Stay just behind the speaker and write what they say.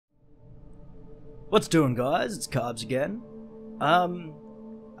What's doing, guys? It's Carbs again.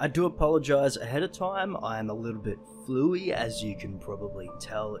 I do apologize ahead of time. I'm a little bit fluey, as you can probably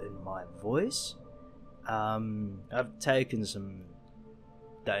tell in my voice. I've taken some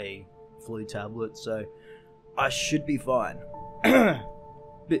day flu tablets, so I should be fine.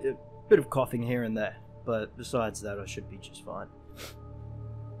 bit of coughing here and there, but besides that, I should be just fine.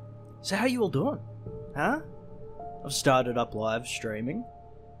 So how you all doing? Huh? I've started up live streaming.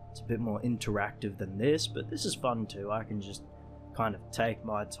 It's a bit more interactive than this, but this is fun too. I can just kind of take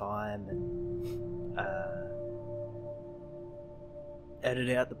my time and edit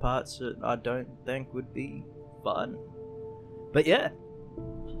out the parts that I don't think would be fun. But yeah,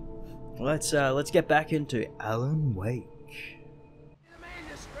 let's get back into Alan Wake.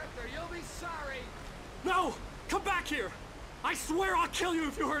 Manuscript or you'll be sorry. No! Come back here! I swear I'll kill you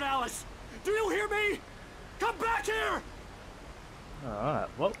if you hurt Alice! Do you hear me? Come back here! Alright,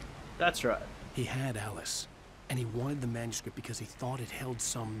 well, that's right. He had Alice, and he wanted the manuscript because he thought it held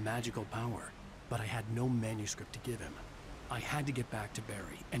some magical power. But I had no manuscript to give him. I had to get back to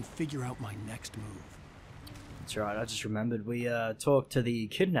Barry and figure out my next move. That's right, I just remembered we talked to the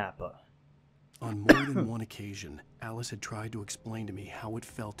kidnapper. On more than one occasion, Alice had tried to explain to me how it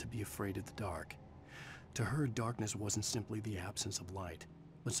felt to be afraid of the dark. To her, darkness wasn't simply the absence of light,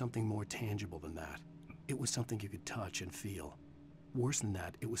 but something more tangible than that. It was something you could touch and feel. Worse than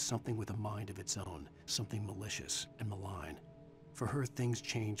that, it was something with a mind of its own, something malicious and malign. For her, things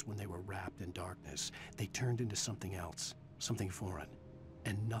changed when they were wrapped in darkness. They turned into something else, something foreign,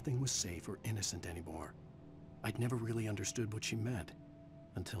 and nothing was safe or innocent anymore. I'd never really understood what she meant,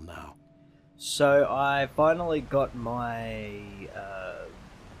 until now. So I finally got my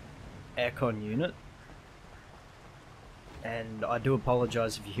aircon unit, and I do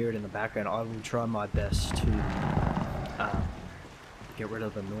apologize if you hear it in the background. I will try my best to get rid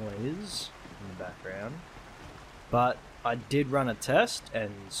of the noise in the background, but I did run a test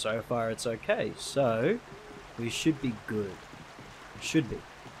and so far it's okay, so we should be good. Should be.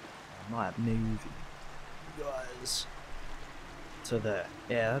 I might move you guys to there.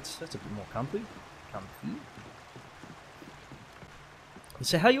 Yeah, that's a bit more comfy.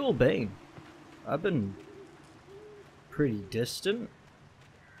 So how you all been? I've been pretty distant.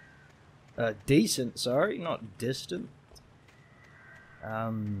 Decent, sorry, not distant.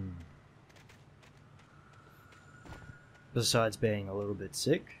 Besides being a little bit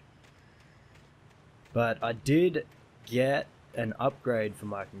sick. But I did get an upgrade for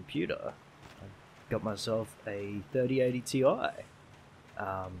my computer. I got myself a 3080 Ti.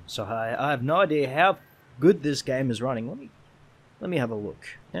 So I have no idea how good this game is running. Let me have a look.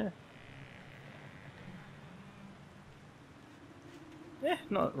 Yeah. Yeah,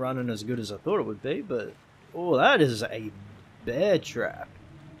 not running as good as I thought it would be, but oh, that is a bear trap.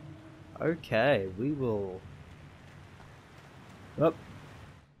 Okay, we will. Oh,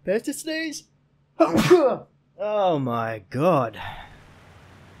 bear to sneeze. Oh my god.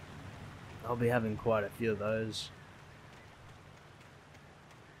 I'll be having quite a few of those.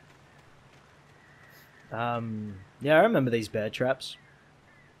 Yeah, I remember these bear traps.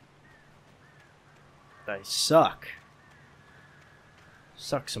 They suck.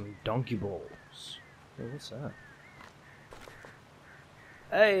 Suck some donkey balls. Oh, what's that?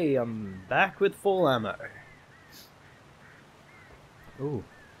 Hey, I'm back with full ammo. Ooh,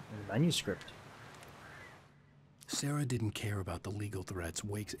 a manuscript. Sarah didn't care about the legal threats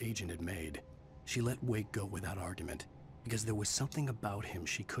Wake's agent had made. She let Wake go without argument, because there was something about him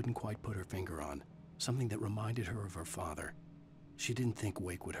she couldn't quite put her finger on. Something that reminded her of her father. She didn't think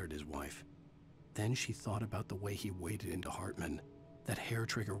Wake would hurt his wife. Then she thought about the way he waded into Hartman, that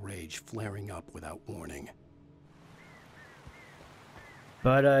hair-trigger rage flaring up without warning.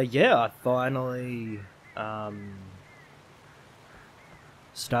 But yeah, I finally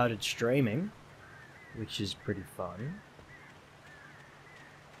started streaming, which is pretty fun.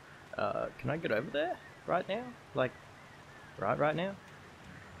 Can I get over there right now? Like, right now?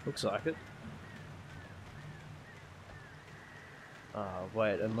 Looks like it.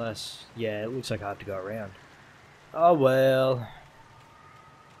 Wait, unless... Yeah, it looks like I have to go around. Oh well.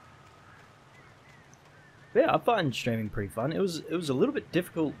 Yeah, I find streaming pretty fun. It was a little bit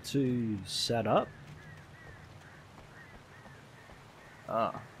difficult to set up.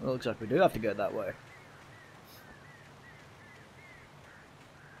 Ah, it looks like we do have to go that way.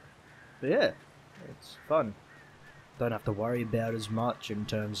 But yeah, it's fun. Don't have to worry about as much in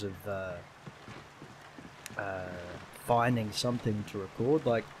terms of finding something to record.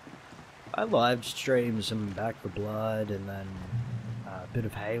 Like, I live streamed some Back 4 Blood, and then a bit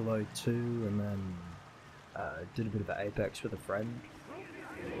of Halo 2, and then did a bit of Apex with a friend.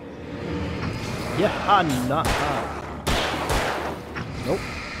 Yeah, nah. Nope.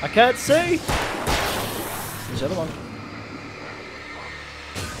 I can't see! There's the other one.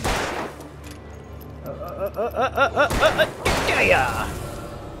 Yeah!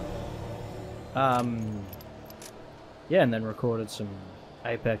 Yeah, and then recorded some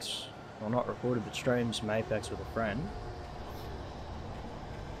Apex, well not recorded, but streamed some Apex with a friend.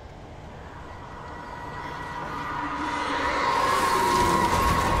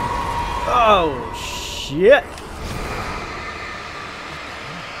 Oh, shit!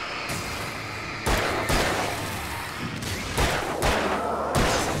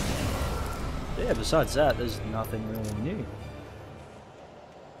 Yeah, besides that, there's nothing really new.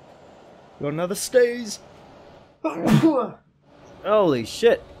 Got another sneeze! Holy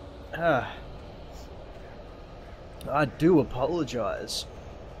shit! I do apologize.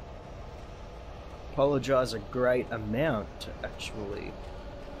 Apologize a great amount, actually.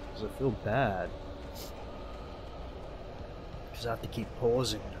 Because I feel bad. Because I have to keep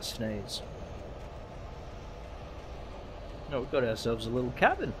pausing to sneeze. No, we've got ourselves a little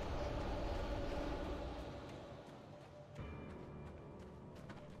cabin.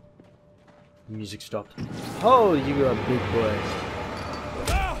 Music stopped. Oh, you are a big boy.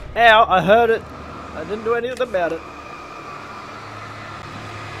 Ow, I heard it. I didn't do anything about it.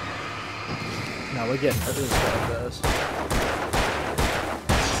 No, we're getting hurt this guy first.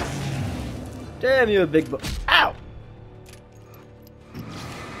 Damn, you a big boy. Ow!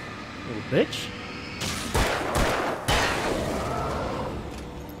 Little bitch.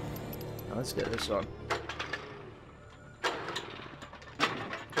 Now, let's get this on.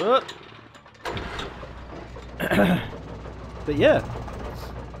 Whoop. But yeah,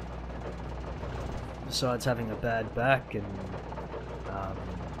 besides having a bad back and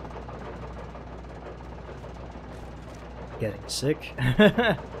getting sick,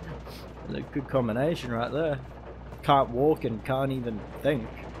 a good combination right there. Can't walk and can't even think.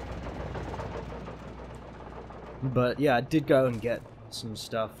 But yeah, I did go and get some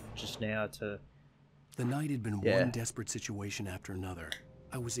stuff just now to... The night had been one desperate situation after another.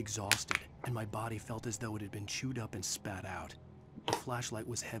 I was exhausted, and my body felt as though it had been chewed up and spat out. The flashlight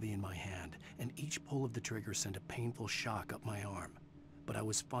was heavy in my hand, and each pull of the trigger sent a painful shock up my arm. But I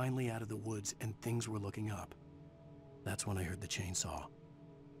was finally out of the woods, and things were looking up. That's when I heard the chainsaw.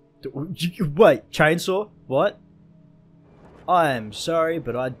 Wait, chainsaw? What? I am sorry,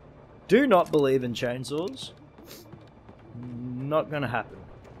 but I do not believe in chainsaws. Not gonna happen.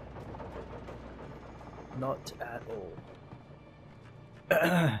 Not at all.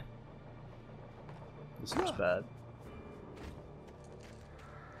 This looks bad.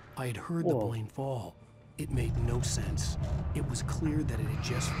 I had heard the plane fall. It made no sense. It was clear that it had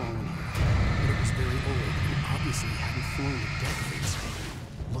just fallen here, but it was very old and obviously hadn't flown in decades.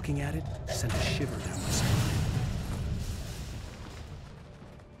 Looking at it sent a shiver down my spine.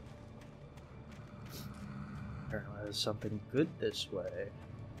 Apparently there's something good this way.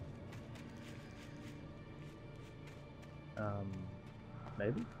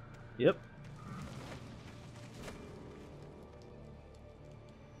 Maybe? Yep.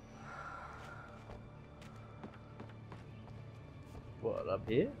 What, up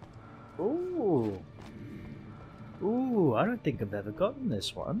here? Ooh. Ooh, I don't think I've ever gotten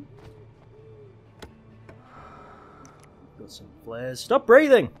this one. Got some flares. Stop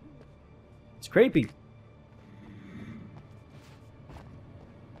breathing! It's creepy.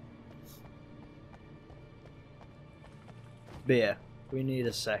 But yeah, we need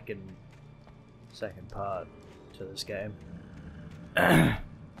a second part to this game. Did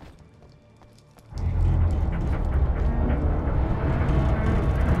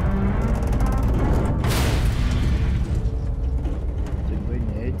we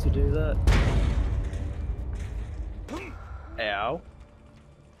need to do that? Ow.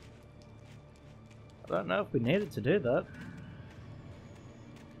 I don't know if we needed to do that.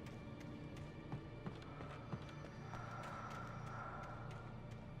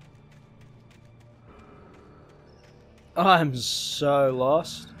 I'm so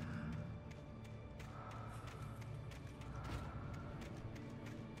lost.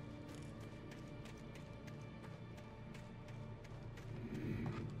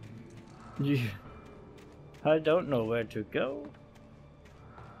 I don't know where to go.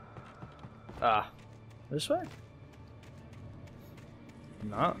 Ah, this way?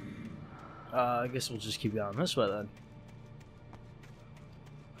 No. I guess we'll just keep going this way then.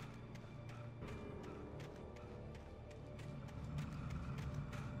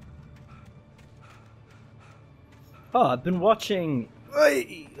 Oh, I've been watching...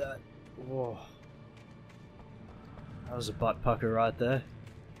 Whoa. That was a butt pucker right there.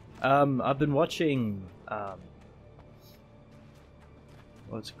 I've been watching,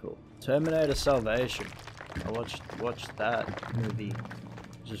 what's it called? Terminator Salvation. I watched that movie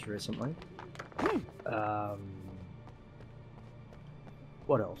just recently.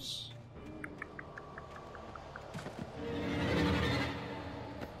 What else?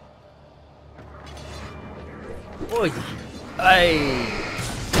 Oi! Hey!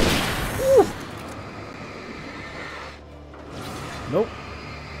 Woo! Nope.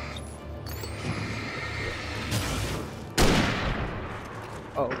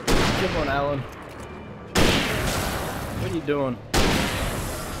 Oh, come on, Alan. What are you doing?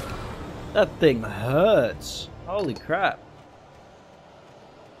 That thing hurts. Holy crap.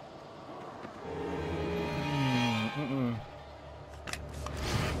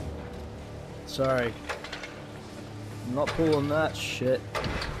 Sorry. I'm not pulling that shit.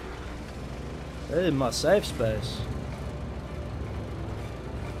 They're in my safe space.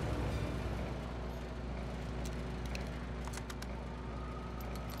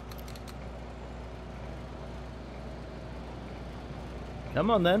 Come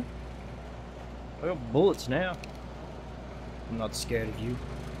on then. I got bullets now. I'm not scared of you.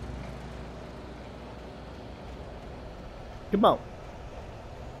 Come on.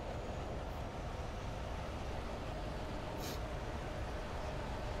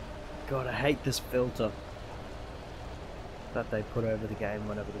 God, I hate this filter that they put over the game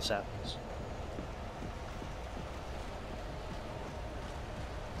whenever this happens.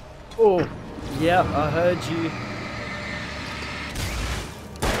 Oh, yeah, I heard you.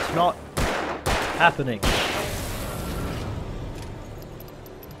 It's not happening.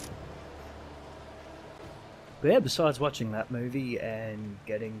 But yeah, besides watching that movie and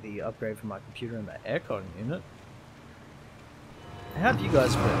getting the upgrade for my computer and the aircon unit, how have you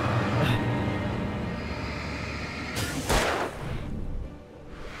guys been?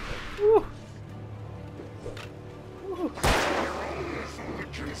 Woo. Woo.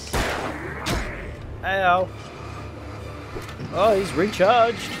 Ow. Oh, he's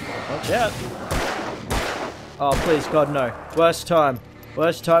recharged. Watch out. Oh, please, God, no. Worst time.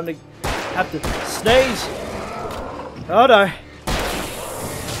 Worst time to have to sneeze. Oh, no.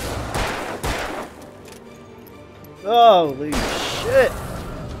 Holy shit.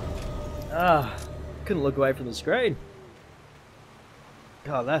 Ah, couldn't look away from the screen.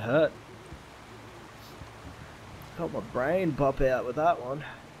 God, that hurt. Got my brain pop out with that one.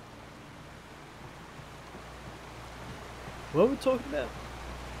 What were we talking about?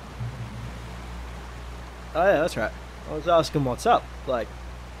 Oh yeah, that's right. I was asking what's up. Like,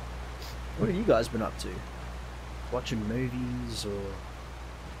 what have you guys been up to? Watching movies or...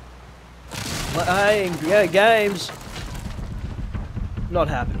 Playing games? Not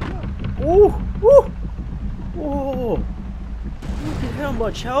happening. Ooh! Ooh! Whoa! Look at how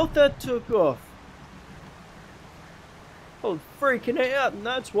much health that took off. I was freaking out, and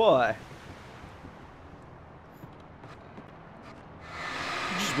that's why.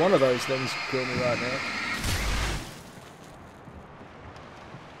 Just one of those things can kill me right now.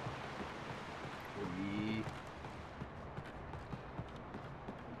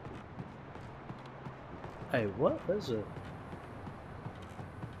 Hey, what? There's a...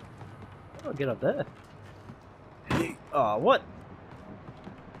 I'll get up there. Oh, what?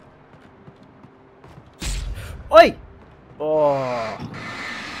 Oi! Oh.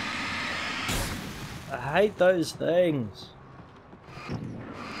 I hate those things.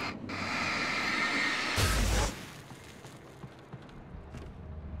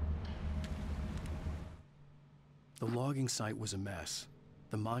 The logging site was a mess.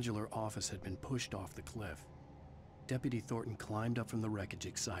 The modular office had been pushed off the cliff. Deputy Thornton climbed up from the wreckage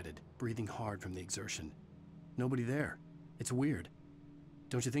excited, breathing hard from the exertion. Nobody there. It's weird.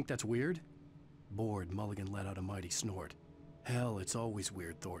 Don't you think that's weird? Bored, Mulligan let out a mighty snort. Hell, it's always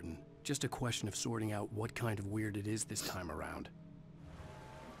weird, Thornton. Just a question of sorting out what kind of weird it is this time around.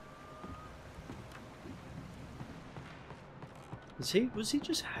 Was he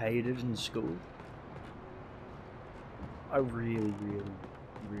just hated in school? I really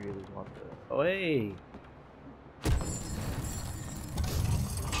want that. Oh, hey!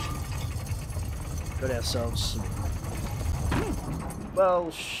 Got ourselves some... Well,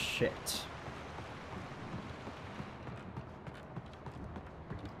 shit.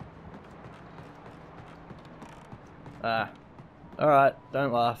 Ah. Alright,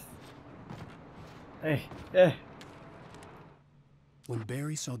 don't laugh. Hey, yeah. When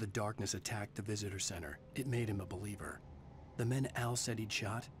Barry saw the darkness attack the visitor center, it made him a believer. The men Al said he'd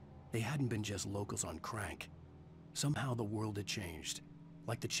shot, they hadn't been just locals on crank. Somehow the world had changed,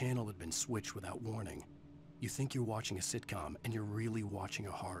 like the channel had been switched without warning. You think you're watching a sitcom, and you're really watching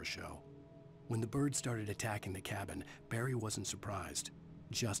a horror show. When the birds started attacking the cabin, Barry wasn't surprised,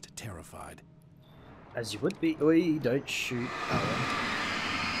 just terrified. As you would be. Oi, don't shoot, Alan.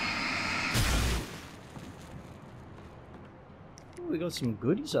 Ooh, we got some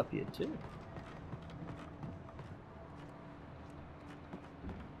goodies up here too.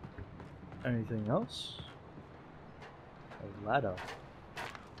 Anything else? A ladder.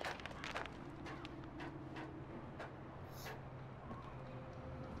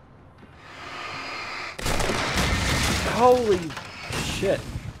 Holy shit.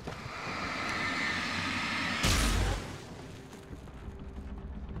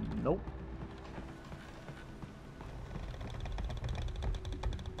 Nope.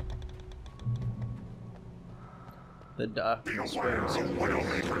 The darkness.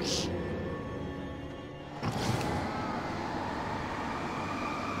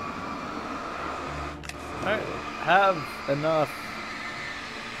 I don't have enough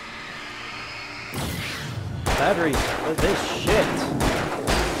batteries for this shit.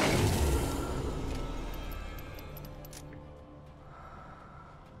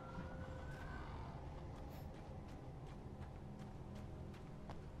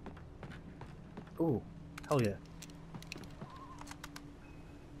 Oh, hell yeah.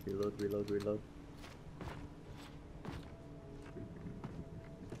 Reload, reload, reload.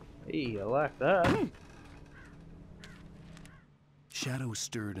 Hey, I like that. Shadows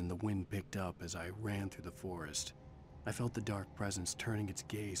stirred and the wind picked up as I ran through the forest. I felt the dark presence turning its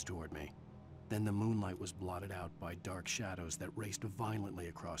gaze toward me. Then the moonlight was blotted out by dark shadows that raced violently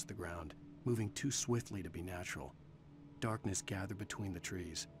across the ground, moving too swiftly to be natural. Darkness gathered between the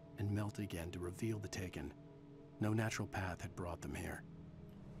trees and melted again to reveal the Taken. No natural path had brought them here.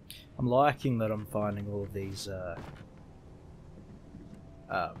 I'm liking that I'm finding all of these,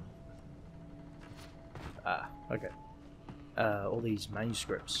 okay. All these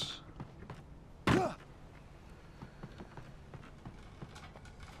manuscripts.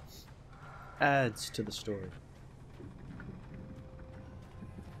 Adds to the story.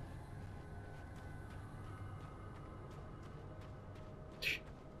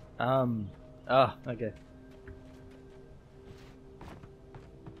 Okay.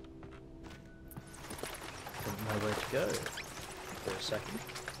 Didn't know where to go for a second.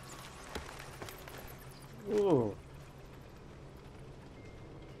 Ooh.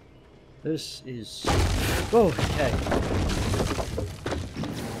 This is... Whoa, okay.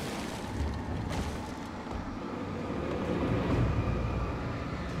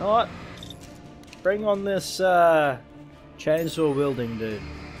 You know what? Bring on this, chainsaw wielding dude.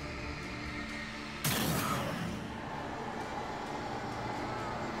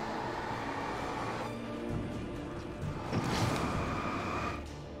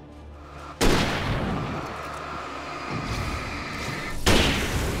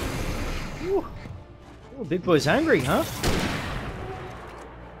 Oh, big boy's angry, huh?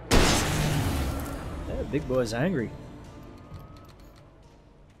 Yeah, big boy's angry.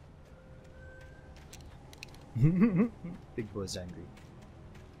 Big boy's angry.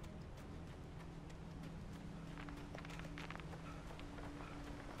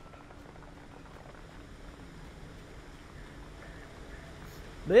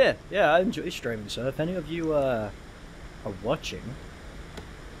 But yeah, I enjoy streaming, so if any of you are watching...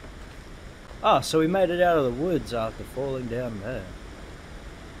 Ah, so we made it out of the woods after falling down there.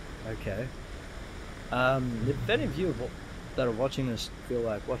 Okay. If any of you that are watching this feel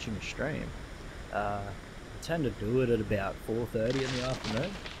like watching a stream, I tend to do it at about 4:30 in the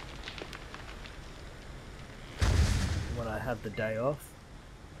afternoon. When I have the day off.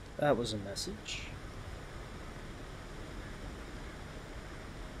 That was a message.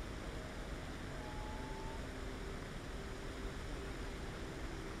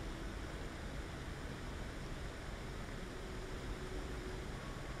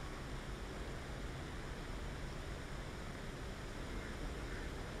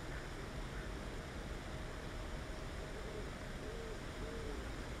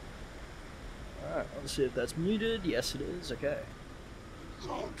 Let's see if that's muted. Yes, it is. Okay.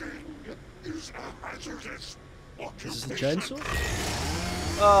 Is a hazardous This is the chainsaw?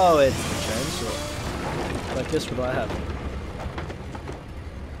 Oh, it's the chainsaw. Like, guess what I have?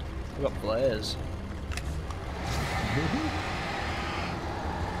 I got flares.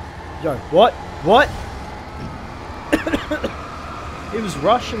 Yo, what? What? He was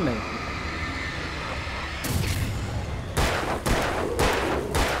rushing me.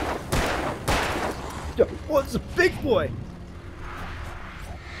 Yo, what's a big boy?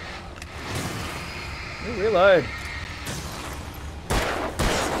 Reload.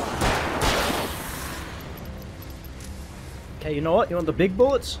 Okay, you know what? You want the big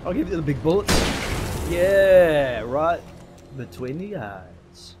bullets? I'll give you the big bullets. Yeah, right between the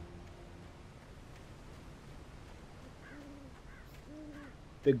eyes.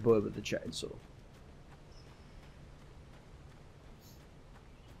 Big boy with the chainsaw.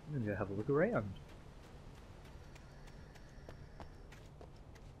 I'm gonna go have a look around.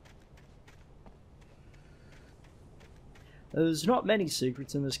 There's not many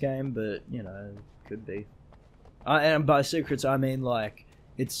secrets in this game, but, you know, could be. And by secrets, I mean, like,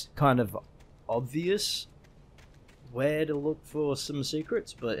 it's kind of obvious where to look for some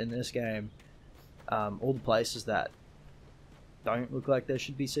secrets, but in this game, all the places that don't look like there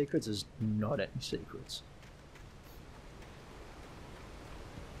should be secrets, there's not any secrets.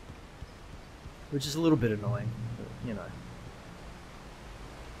 Which is a little bit annoying, but, you know.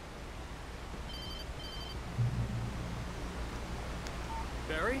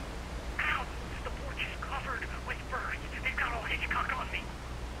 Barry? Ow! The porch is covered with birds. They've got all Hitchcock on me.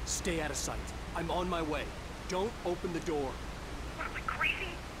 Stay out of sight. I'm on my way. Don't open the door. What am I,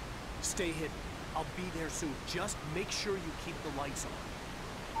 crazy? Stay hidden. I'll be there soon. Just make sure you keep the lights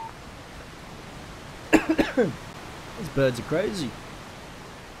on. These birds are crazy.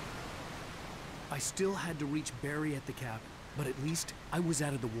 I still had to reach Barry at the cabin, but at least I was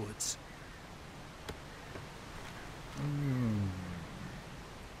out of the woods.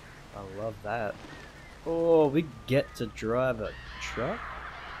 I love that. Oh, we get to drive a truck?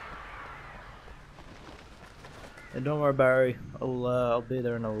 And don't worry, Barry. I'll be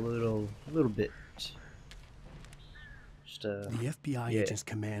there in a little bit. Just The FBI yeah. agent's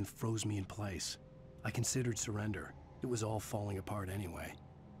command froze me in place. I considered surrender. It was all falling apart anyway.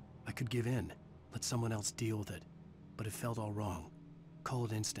 I could give in, let someone else deal with it, but it felt all wrong. Call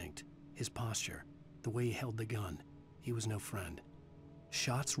it instinct, his posture, the way he held the gun. He was no friend.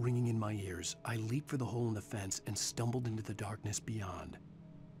 Shots ringing in my ears, I leaped for the hole in the fence and stumbled into the darkness beyond.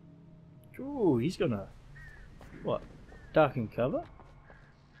 Ooh, he's gonna... What? Duck and cover?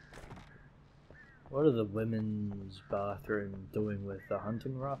 What are the women's bathroom doing with the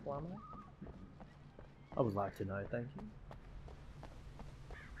hunting rifle ammo? I would like to know, thank you.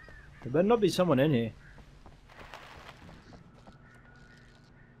 There better not be someone in here.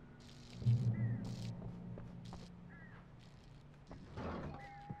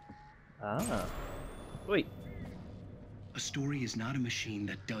 Ah. Wait. A story is not a machine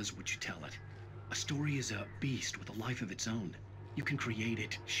that does what you tell it. A story is a beast with a life of its own. You can create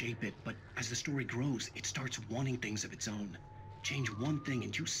it, shape it, but as the story grows, it starts wanting things of its own. Change one thing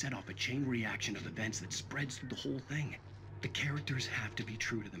and you set off a chain reaction of events that spreads through the whole thing. The characters have to be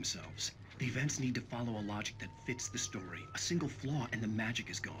true to themselves. The events need to follow a logic that fits the story. A single flaw and the magic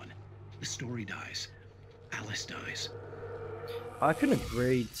is gone. The story dies. Alice dies. I can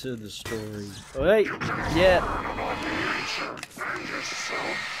agree to the story. Wait, yeah.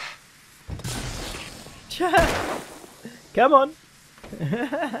 Come on.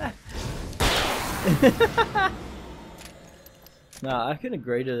 Nah, I can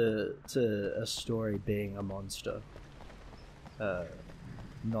agree to a story being a monster.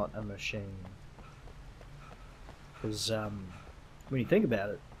 Not a machine. Because, when you think about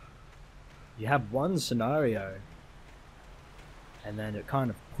it, you have one scenario, and then it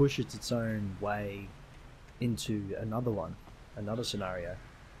kind of pushes its own way into another one, another scenario.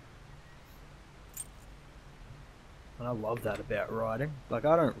 And I love that about writing. Like,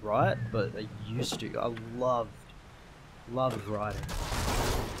 I don't write, but I used to. I loved writing.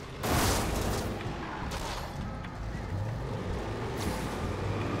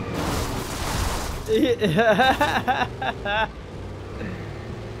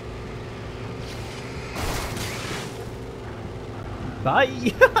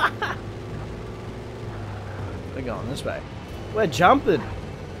 Bye! We're going this way. We're jumping!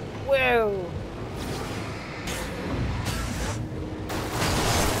 Whoa!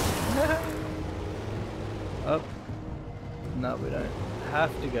 Up. No, we don't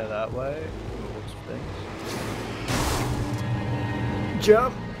have to go that way. Looks of things.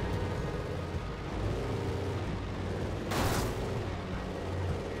 Jump!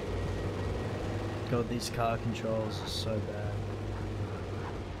 God, these car controls are so bad.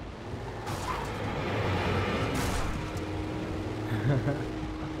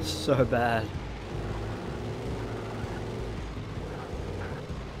 So bad.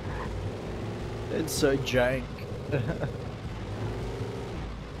 It's so jank.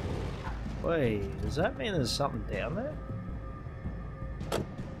 Wait, does that mean there's something down there?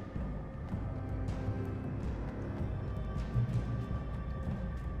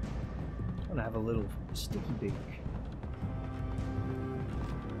 I want to have a little sticky beak.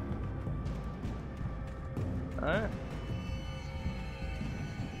 No?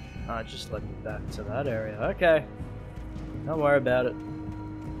 Oh, just led me back to that area. Okay. Don't worry about it.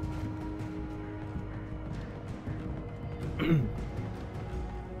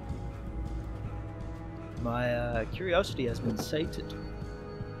 My curiosity has been sated.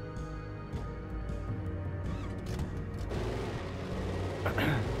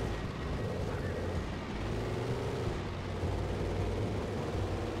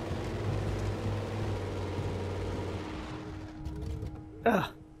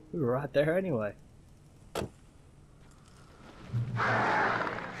 Ah, we were right there anyway.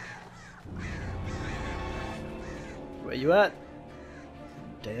 Where you at?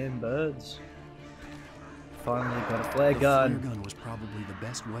 Damn birds. Finally got a flare gun. The flare gun was probably the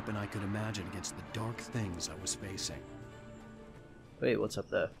best weapon I could imagine against the dark things I was facing. Wait, what's up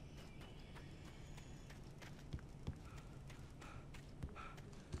there?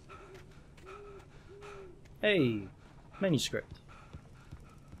 Hey, manuscript.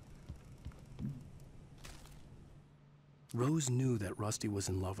 Rose knew that Rusty was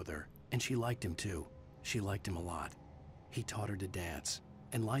in love with her, and she liked him too. She liked him a lot. He taught her to dance,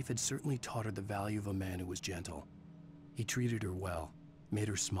 and life had certainly taught her the value of a man who was gentle. He treated her well, made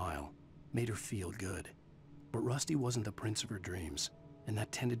her smile, made her feel good. But Rusty wasn't the prince of her dreams, and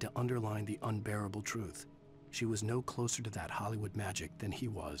that tended to underline the unbearable truth. She was no closer to that Hollywood magic than he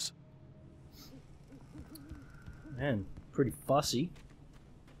was. Man, pretty fussy.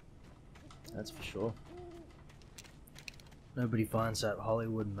 That's for sure. Nobody finds that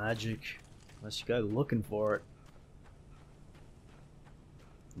Hollywood magic unless you go looking for it.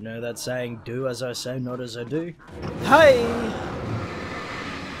 You know that saying, do as I say, not as I do? Hey!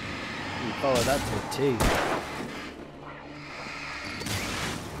 You follow that to a T.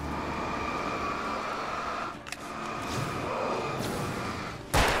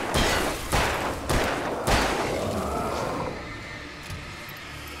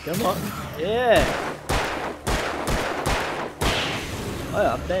 Come on. Yeah!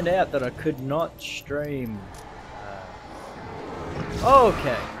 Oh, I found out that I could not stream.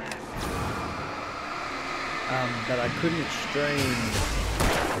 Okay. That I couldn't stream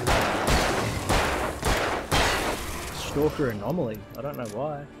Stalker Anomaly. I don't know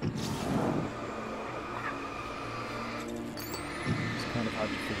why. It's kind of hard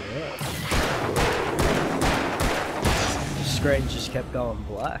to figure out. The screen just kept going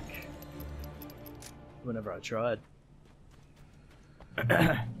black whenever I tried.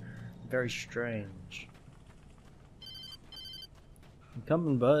 Very strange. I'm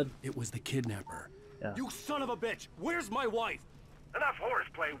coming, bud. It was the kidnapper. Yeah. You son of a bitch! Where's my wife? Enough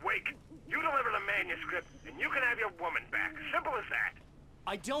horseplay, Wake. You deliver the manuscript, and you can have your woman back. Simple as that.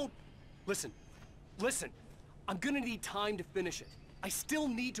 I don't... Listen. I'm gonna need time to finish it. I still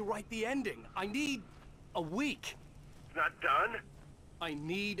need to write the ending. I need a week. It's not done. I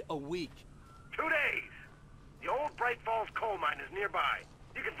need a week. 2 days. The old Bright Falls coal mine is nearby.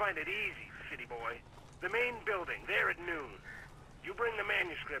 You can find it easy, city boy. The main building, there at noon. You bring the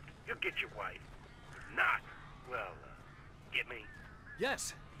manuscript, you'll get your wife. If not, well, get me?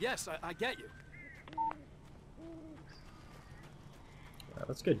 Yes, I get you. Right,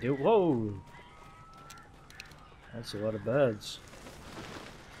 let's go do it. Whoa! That's a lot of birds.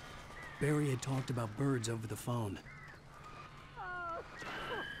 Barry had talked about birds over the phone.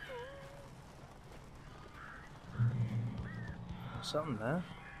 Something there.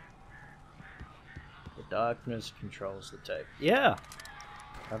 The darkness controls the tape. Yeah!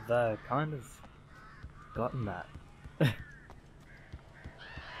 I've kind of gotten that.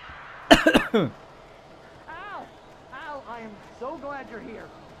 Al! Al, I am so glad you're here.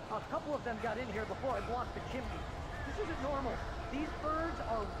 A couple of them got in here before I blocked the chimney. This isn't normal. These birds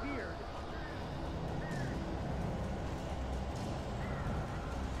are weird.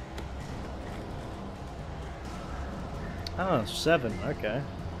 Oh, 7, okay.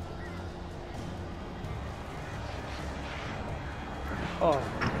 Oh,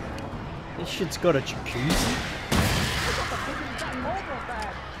 this shit's got a jacuzzi? Look at the pigeons got mobile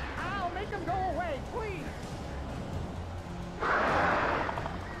bag. Al, make them go away, please.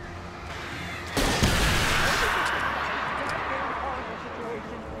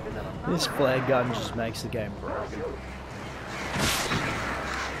 This flare gun just makes the game broken.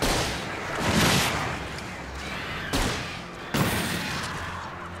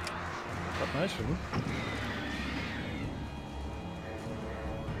 Got most of them.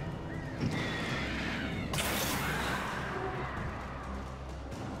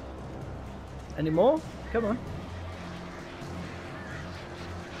 Any more? Come on.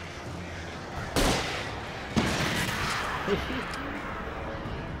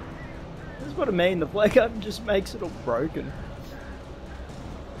 This is what I mean, the flare gun just makes it all broken.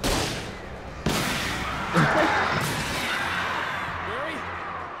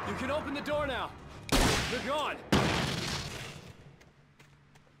 the door now. They're gone.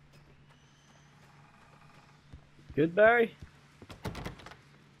 Good, Barry?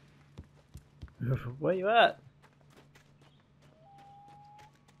 Where you at?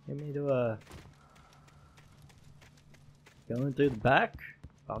 Get me to, going through the back?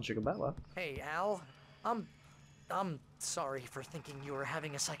 I'll check it back, what? Hey, Al. I'm sorry for thinking you were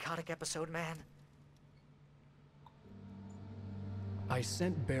having a psychotic episode, man. I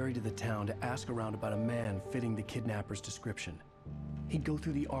sent Barry to the town to ask around about a man fitting the kidnapper's description. He'd go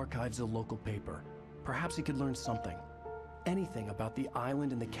through the archives of the local paper. Perhaps he could learn something. Anything about the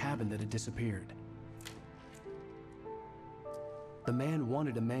island and the cabin that had disappeared. The man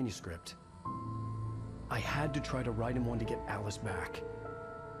wanted a manuscript. I had to try to write him one to get Alice back.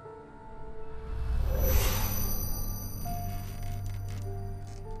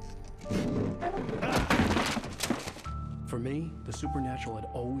 For me, the supernatural had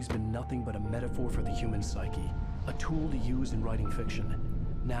always been nothing but a metaphor for the human psyche, a tool to use in writing fiction.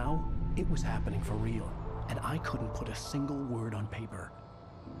 Now, it was happening for real, and I couldn't put a single word on paper.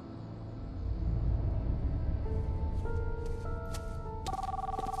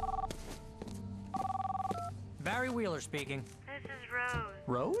 Barry Wheeler speaking. This is Rose.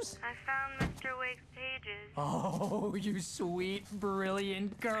 Rose? I found Mr. Wake's pages. Oh, you sweet,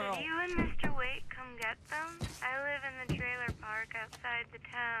 brilliant girl. Could you and Mr. Wake come get them? I live in the trailer park outside the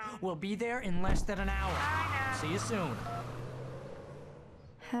town. We'll be there in less than an hour. I know. See you soon.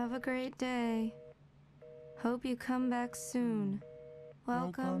 Have a great day. Hope you come back soon.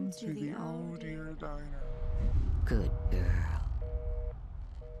 Welcome to the Old Dear Diner. Good girl.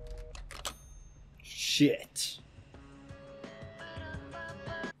 Shit.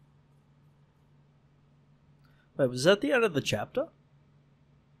 Wait, was that the end of the chapter?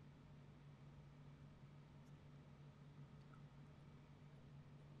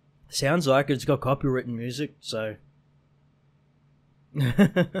 Sounds like it's got copywritten music, so...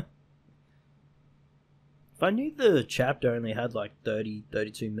 If I knew the chapter only had like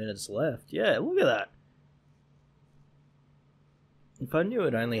 32 minutes left, yeah, look at that. If I knew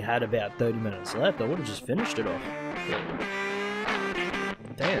it only had about 30 minutes left, I would have just finished it off.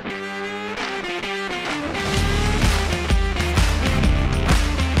 Damn.